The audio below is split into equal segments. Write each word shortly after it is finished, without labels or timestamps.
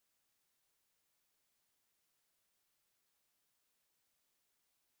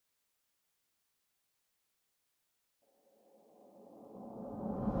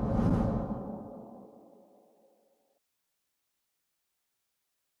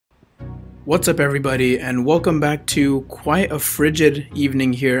What's up everybody, and welcome back to quite a frigid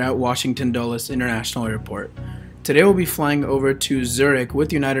evening here at Washington Dulles International Airport. Today we'll be flying over to Zurich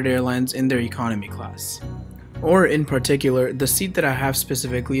with United Airlines in their economy class. Or in particular, the seat that I have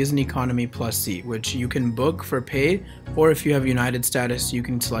specifically is an economy plus seat, which you can book for pay, or if you have United status, you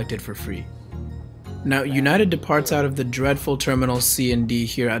can select it for free. Now, United departs out of the dreadful terminals C and D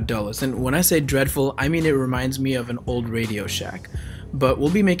here at Dulles, and when I say dreadful, I mean it reminds me of an old Radio Shack. But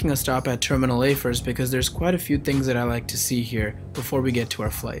we'll be making a stop at Terminal A first because there's quite a few things that I like to see here before we get to our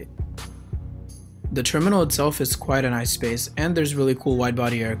flight. The terminal itself is quite a nice space, and there's really cool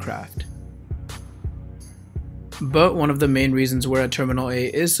wide-body aircraft. But one of the main reasons we're at Terminal A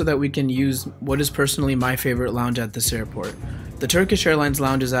is so that we can use what is personally my favorite lounge at this airport. The Turkish Airlines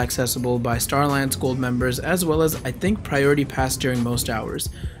lounge is accessible by Star Alliance Gold members as well as, I think, Priority Pass during most hours.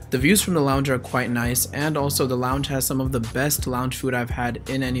 The views from the lounge are quite nice, and also the lounge has some of the best lounge food I've had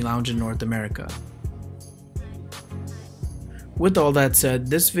in any lounge in North America. With all that said,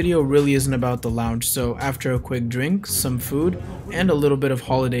 this video really isn't about the lounge, so after a quick drink, some food, and a little bit of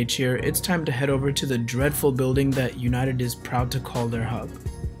holiday cheer, it's time to head over to the dreadful building that United is proud to call their hub.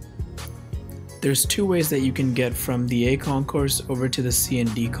 There's two ways that you can get from the A concourse over to the C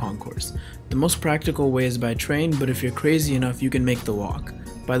and D concourse. The most practical way is by train, but if you're crazy enough, you can make the walk.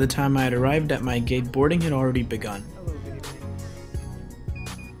 By the time I had arrived at my gate, boarding had already begun.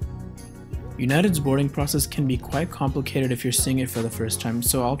 United's boarding process can be quite complicated if you're seeing it for the first time,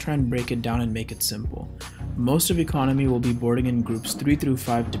 so I'll try and break it down and make it simple. Most of economy will be boarding in groups 3 through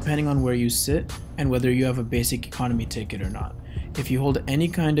 5 depending on where you sit and whether you have a basic economy ticket or not. If you hold any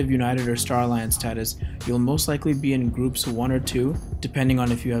kind of United or Star Alliance status, you'll most likely be in groups 1 or 2, depending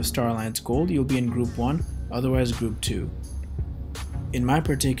on if you have Star Alliance Gold, you'll be in group 1, otherwise group 2. In my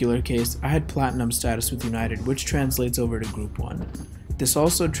particular case, I had Platinum status with United, which translates over to Group 1. This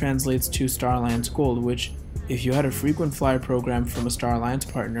also translates to Star Alliance Gold, which, if you had a frequent flyer program from a Star Alliance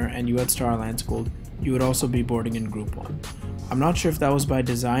partner and you had Star Alliance Gold, you would also be boarding in Group 1. I'm not sure if that was by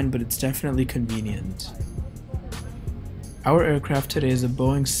design, but it's definitely convenient. Our aircraft today is a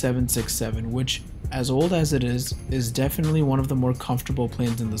Boeing 767, which, as old as it is definitely one of the more comfortable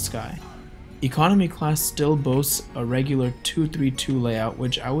planes in the sky. Economy class still boasts a regular 232 layout,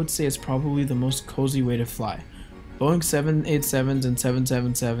 which I would say is probably the most cozy way to fly. Boeing 787s and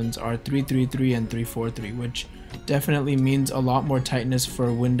 777s are 333 and 343, which definitely means a lot more tightness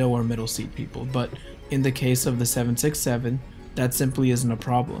for window or middle seat people, but in the case of the 767, that simply isn't a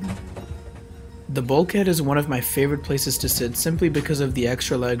problem. The bulkhead is one of my favorite places to sit simply because of the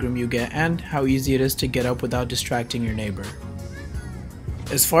extra legroom you get and how easy it is to get up without distracting your neighbor.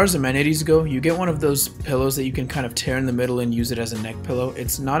 As far as amenities go, you get one of those pillows that you can kind of tear in the middle and use it as a neck pillow.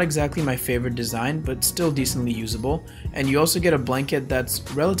 It's not exactly my favorite design, but still decently usable. And you also get a blanket that's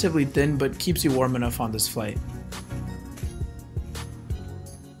relatively thin, but keeps you warm enough on this flight.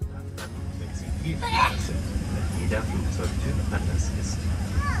 Jeder Flugzeugtyp anders ist.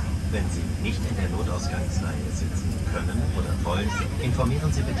 Wenn Sie nicht in der Notausgangsreihe sitzen können oder wollen,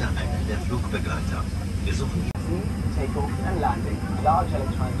 informieren Sie bitte einen der Flugbegleiter. Wir suchen takeoff and landing. Large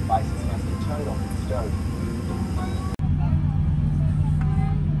electronic devices must be turned off and stowed.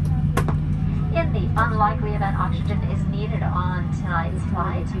 In the unlikely event oxygen is needed on tonight's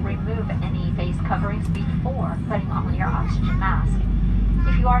flight, remove any face coverings before putting on your oxygen mask.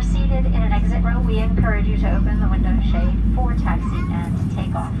 If you are seated in an exit row, we encourage you to open the window shade for taxi and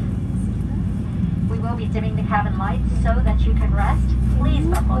takeoff. We will be dimming the cabin lights so that you can rest. Please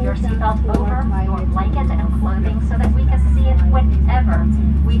buckle your seatbelt over your blanket and clothing so that we can see it whenever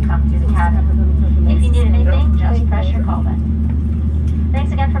we come to the cabin. If you need anything, just press your call button.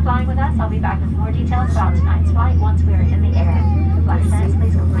 Thanks again for flying with us. I'll be back with more details about tonight's flight once we are in the air. Last minutes,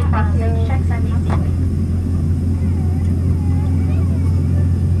 please complete final safety checks and be seated.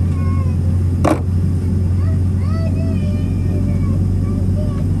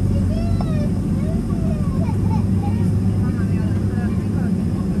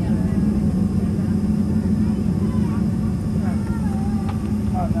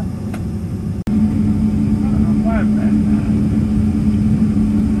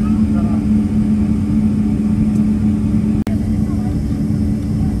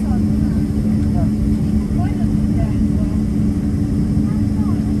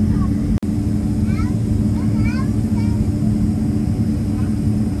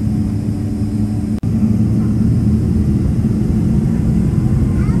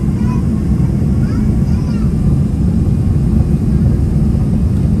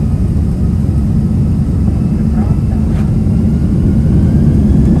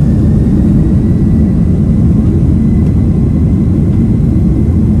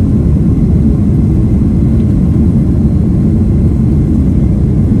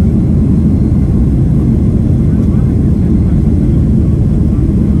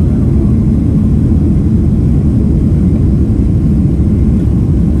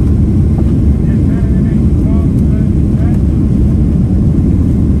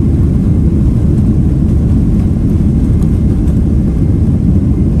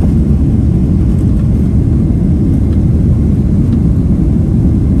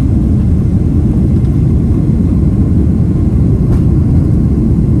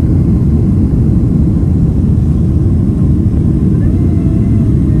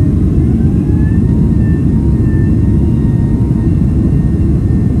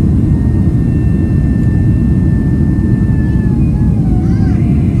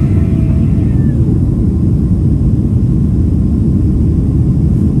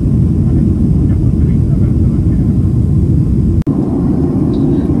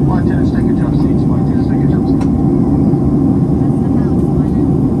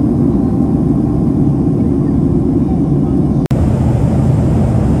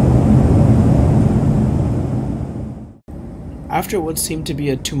 After what seemed to be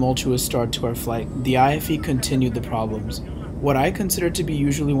a tumultuous start to our flight, the IFE continued the problems. What I consider to be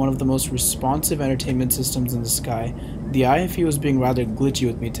usually one of the most responsive entertainment systems in the sky, the IFE was being rather glitchy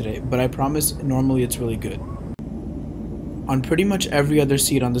with me today, but I promise normally it's really good. On pretty much every other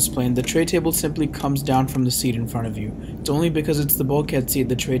seat on this plane, the tray table simply comes down from the seat in front of you. It's only because it's the bulkhead seat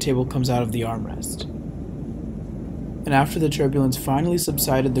the tray table comes out of the armrest. And after the turbulence finally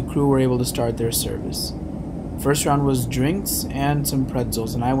subsided, the crew were able to start their service. First round was drinks and some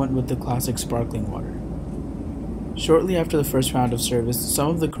pretzels, and I went with the classic sparkling water. Shortly after the first round of service, some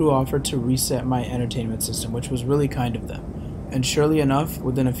of the crew offered to reset my entertainment system, which was really kind of them. And surely enough,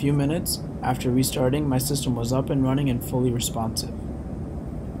 within a few minutes after restarting, my system was up and running and fully responsive.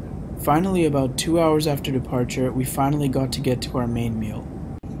 Finally, about 2 hours after departure, we finally got to get to our main meal.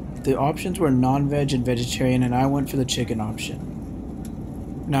 The options were non-veg and vegetarian, and I went for the chicken option.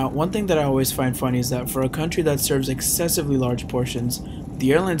 Now, one thing that I always find funny is that for a country that serves excessively large portions,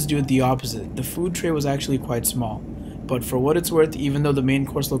 the airlines do it the opposite. The food tray was actually quite small. But for what it's worth, even though the main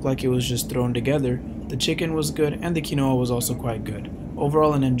course looked like it was just thrown together, the chicken was good and the quinoa was also quite good.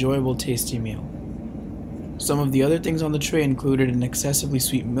 Overall, an enjoyable, tasty meal. Some of the other things on the tray included an excessively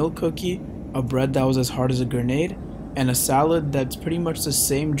sweet milk cookie, a bread that was as hard as a grenade, and a salad that's pretty much the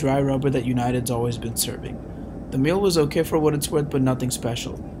same dry rubber that United's always been serving. The meal was okay for what it's worth, but nothing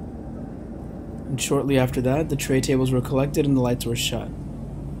special. And shortly after that, the tray tables were collected and the lights were shut.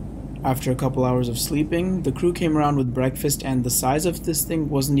 After a couple hours of sleeping, the crew came around with breakfast, and the size of this thing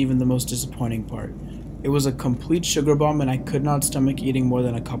wasn't even the most disappointing part. It was a complete sugar bomb, and I could not stomach eating more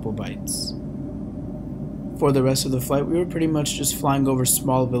than a couple bites. For the rest of the flight, we were pretty much just flying over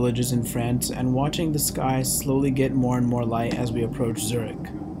small villages in France and watching the sky slowly get more and more light as we approached Zurich.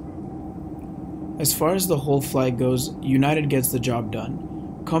 As far as the whole flight goes, United gets the job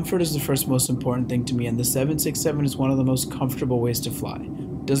done. Comfort is the first most important thing to me, and the 767 is one of the most comfortable ways to fly.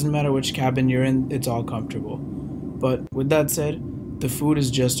 Doesn't matter which cabin you're in, it's all comfortable. But with that said, the food is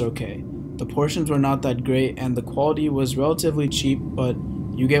just okay. The portions were not that great, and the quality was relatively cheap, but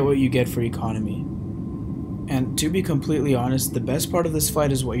you get what you get for economy. And to be completely honest, the best part of this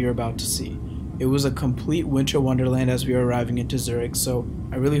flight is what you're about to see. It was a complete winter wonderland as we were arriving into Zurich, so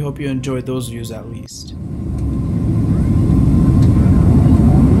I really hope you enjoyed those views at least.